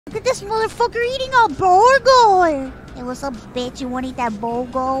Look at this motherfucker eating a burger. Hey, what's up, bitch? You wanna eat that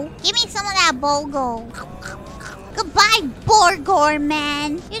bogo? Give me some of that bogo. Goodbye, burger,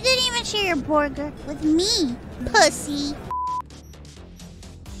 man. You didn't even share your burger with me, pussy.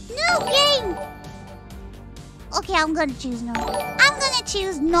 New game. Okay, I'm gonna choose normal. I'm gonna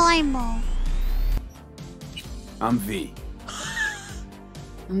choose normal. I'm V.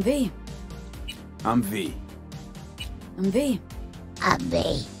 I'm V. I'm V. I'm V. I'm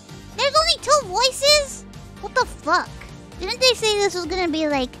V. There's only 2 voices? What the fuck? Didn't they say this was gonna be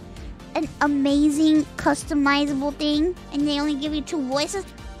like an amazing customizable thing and they only give you 2 voices?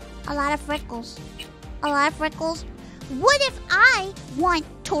 A lot of freckles. A lot of freckles. What if I want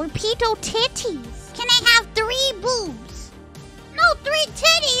torpedo titties? Can I have 3 boobs? No, 3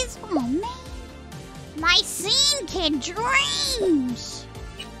 titties? Oh man. My scene kid dreams.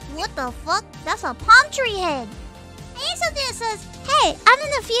 What the fuck? That's a palm tree head. I need something that says, hey, I'm in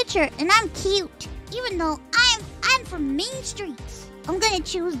the future and I'm cute. Even though I'm from Main Streets. I'm gonna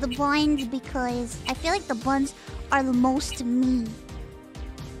choose the buns because I feel like the buns are the most me.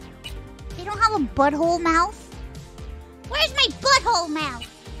 They don't have a butthole mouth. Where's my butthole mouth?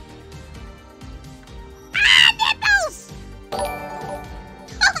 Ah, nipples! Oh,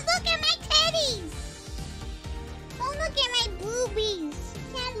 look at my titties! Oh, look at my boobies.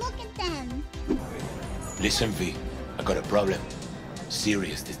 Can't look at them. Listen, V, I got a problem.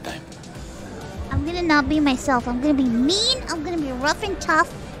 Serious this time. I'm gonna not be myself. I'm gonna be mean, I'm gonna be rough and tough,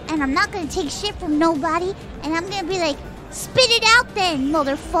 and I'm not gonna take shit from nobody, and I'm gonna be like, spit it out then,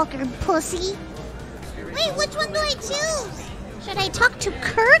 motherfucker pussy. Wait, which one do I choose? Should I talk to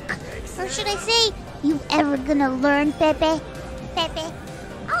Kirk? Or should I say, you ever gonna learn, Pepe? Pepe?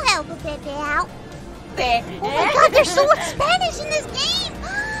 I'll help a Pepe out. Oh my god, there's so much Spanish in this game!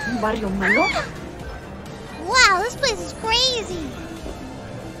 Barrio Malo? Wow, this place is crazy.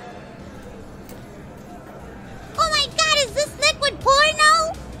 Oh my god, is this liquid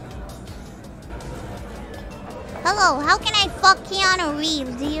porno? Hello, how can I fuck Keanu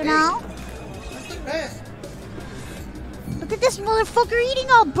Reeves? Do you know? Look at this motherfucker eating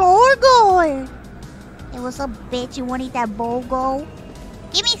a burger. Hey, what's up, bitch? You wanna eat that bogo?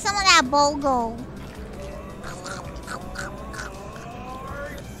 Give me some of that bogo.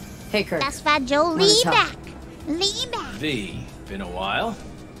 Hey, Kirk. That's Fat Joe. Lean back. Lean back. V, been a while?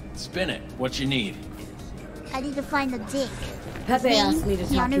 Spin it. What you need? I need to find the dick. Pepe asked me to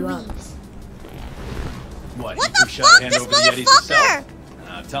talk Keanu you up. Reeves. What What you the shot fuck? hand This over the Yetis motherfucker!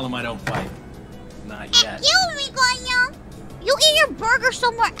 yourself? Tell him I don't fight. Not yet. Excuse me, Gonya. You eat your burger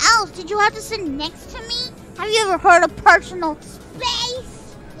somewhere else. Did you have to sit next to me? Have you ever heard of personal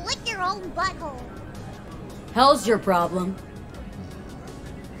space? Lick your own butthole. Hell's your problem?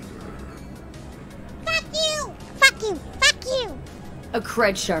 Fuck you! Fuck you! Fuck you! A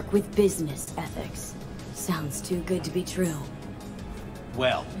cred shark with business ethics. Sounds too good to be true.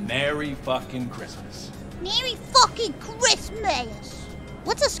 Well, Merry fucking Christmas. Merry fucking Christmas!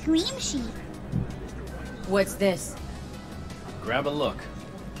 What's a scream sheet? What's this? Grab a look.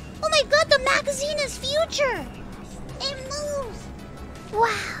 Oh my god, the magazine is future! It moves!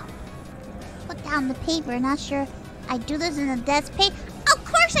 Wow. Put down the paper, not sure I do this in a death pay. Of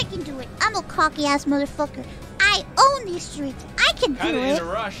course I can do it! I'm a cocky ass motherfucker. I own these streets. I can do Kinda it. in a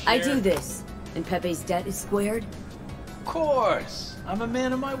rush I here. do this, and Pepe's debt is squared. Of course. I'm a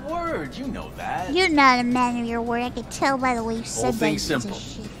man of my word. You know that. You're not a man of your word. I can tell by the way you said Whole that. thing's you piece simple. of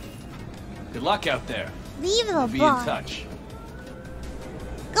shit. Good luck out there. Leave the We'll be in bar. touch.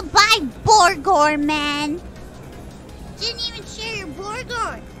 Goodbye, burger man. Didn't even share your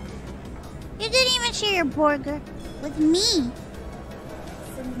burger. You didn't even share your burger with me,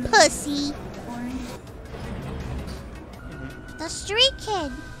 pussy. The street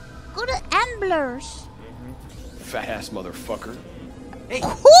kid. Go to Emblers. Fat ass motherfucker. Hey,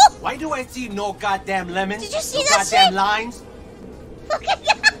 Whew! why do I see no goddamn lemons? Did you see no that goddamn shit? lines? Look at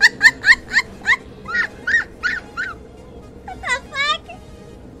that. What the fuck?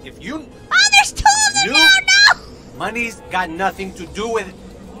 If you Oh, there's 2 of them Nope. now. No. money's got nothing to do with it.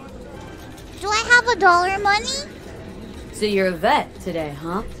 Do I have $1 money? So you're a vet today,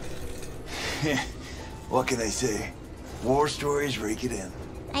 huh? What can I say? War stories rake it in.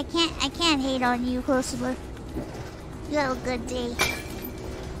 I can't hate on you, hustler. You have a good day.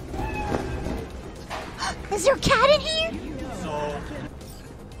 Is there a cat in here?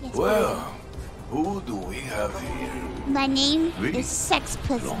 Yes, Well, who do we have here? my name Really? is Sex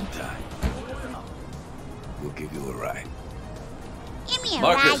Pussy. Long time. We'll give you a ride. Give me a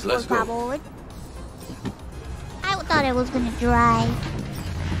Marcus, ride, let's por go. favor. I thought I was gonna drive.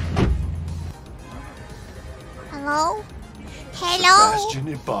 Hello? Hello? Sebastian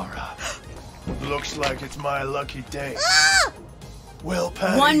Ibarra. Looks like it's my lucky day. Ah! Well,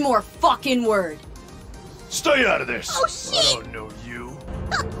 Patty. One more fucking word. Stay out of this. Oh, shit. I don't know you.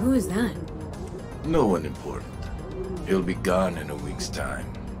 Who is that? No one important. He'll be gone in a week's time.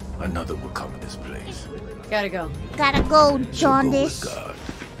 Another will come in his place. Gotta go. Gotta go, She'll go with Jaundice. God.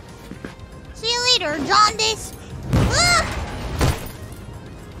 See you later, Jaundice. Ah!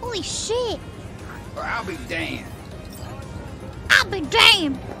 Holy shit. I'll be damned. I'll be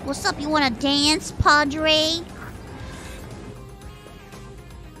damned. What's up? You wanna dance, Padre?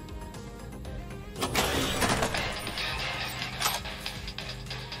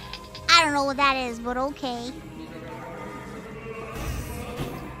 I don't know what that is, but okay.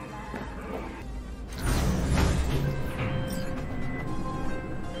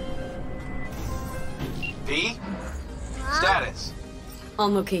 V? Huh? Status.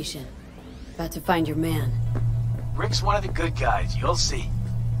 On location. About to find your man. Rick's one of the good guys, you'll see.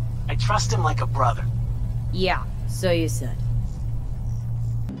 I trust him like a brother. Yeah, so you said.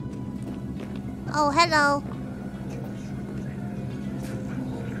 Oh, hello.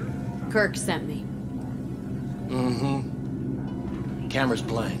 Kirk sent me. Mm-hmm. Camera's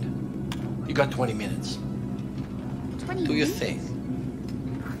blind. You got 20 minutes. 20 Do your minutes? thing.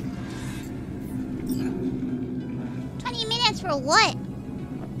 20 minutes for what?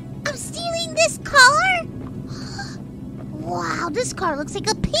 I'm stealing this car? Wow, this car looks like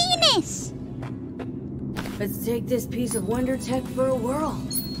a penis. Let's take this piece of wonder tech for a whirl.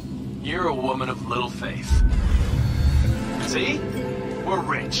 You're a woman of little faith. See? We're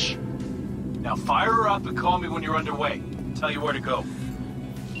rich. Now fire her up and call me when you're underway. Tell you where to go.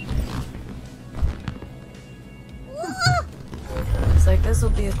 Looks like this'll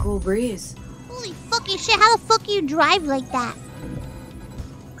be a cool breeze. Holy fucking shit, how the fuck you drive like that?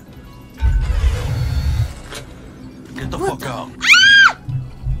 Get the fuck out. Ah!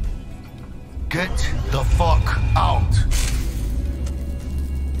 Get the fuck out.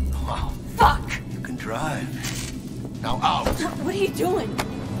 Wow. Fuck! You can drive. Now out. What are you doing?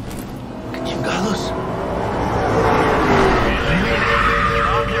 Chingados.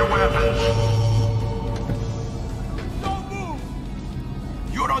 Drop your weapons. Don't move.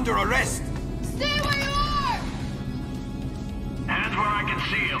 You're under arrest. Stay where you are! Hands where I can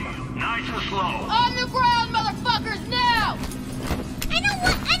see them. Nice and slow. On the ground, motherfuckers, now!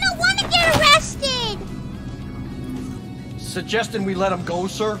 I don't want to get arrested! Suggesting we let him go,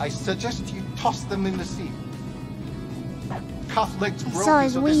 sir? I suggest you toss them in the sea. Cuff legs saw broken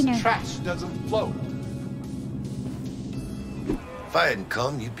his so wiener. this trash doesn't float. If I hadn't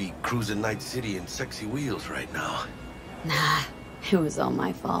come, you'd be cruising Night City in sexy wheels right now. Nah, it was all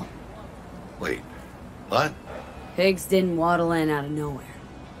my fault. Wait, what? Pigs didn't waddle in out of nowhere.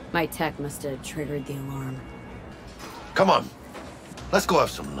 My tech must have triggered the alarm. Come on. Let's go have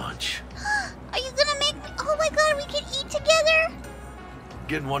some lunch. Are you gonna make me? Oh my god, we can eat together?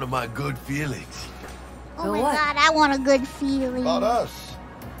 Getting one of my good feelings. Oh For my what? god, I want a good feeling. About us.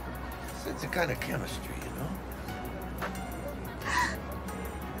 It's a kind of chemistry, you know?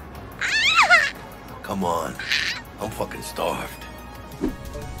 Come on. I'm fucking starved.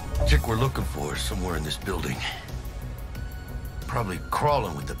 Chick we're looking for is somewhere in this building. Probably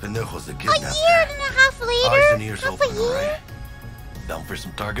crawling with the pendejos that A kidnapped year and her. a half later? Eyes and ears Half open, a year? alright? Down for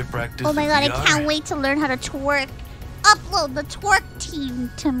some target practice? Oh my god, I VR? can't wait to learn how to twerk. Upload the twerk team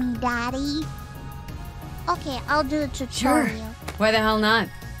to me, daddy. Okay, I'll do the Sure. tutorial. Why the hell not?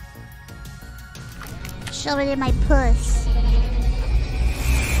 Shove it in my puss.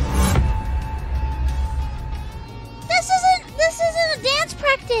 This isn't a dance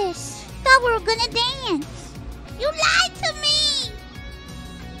practice. Thought we were gonna dance. You lied to me.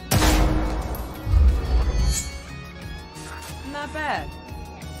 Not bad.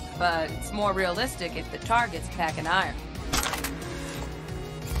 But it's more realistic if the target's packing iron.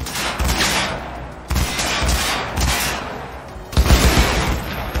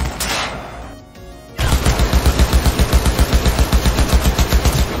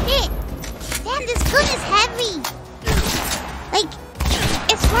 Shit. Damn, this gun is heavy. Like,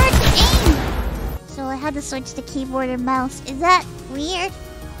 it's hard to aim. So I had to switch to keyboard and mouse. Is that weird?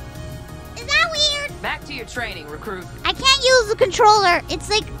 Is that weird? Back to your training, recruit. I can't use the controller. It's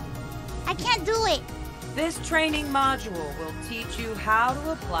like, I can't do it. This training module will teach you how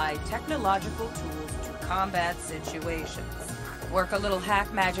to apply technological tools to combat situations. Work a little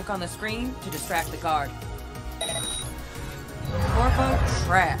hack magic on the screen to distract the guard. Corpo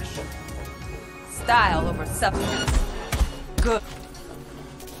trash. Style over substance. Good.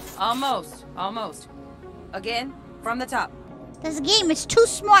 Almost. Again, from the top. This game is too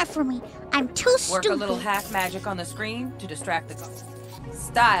smart for me. I'm too stupid. Work a little hack magic on the screen to distract the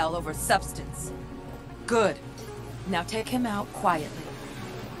style over substance. Good. Now take him out quietly.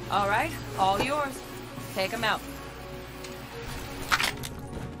 All right, all yours. Take him out.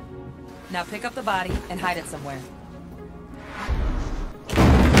 Now pick up the body and hide it somewhere.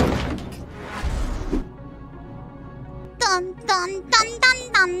 Dun dun dun dun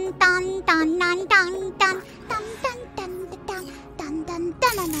dun dun dun dun dun dun dun dun dun dun dun dun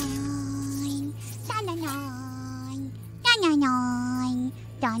dun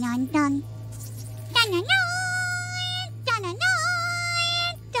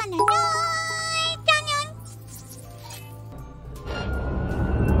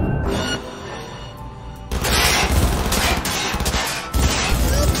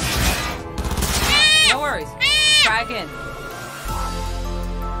No worries. Try again.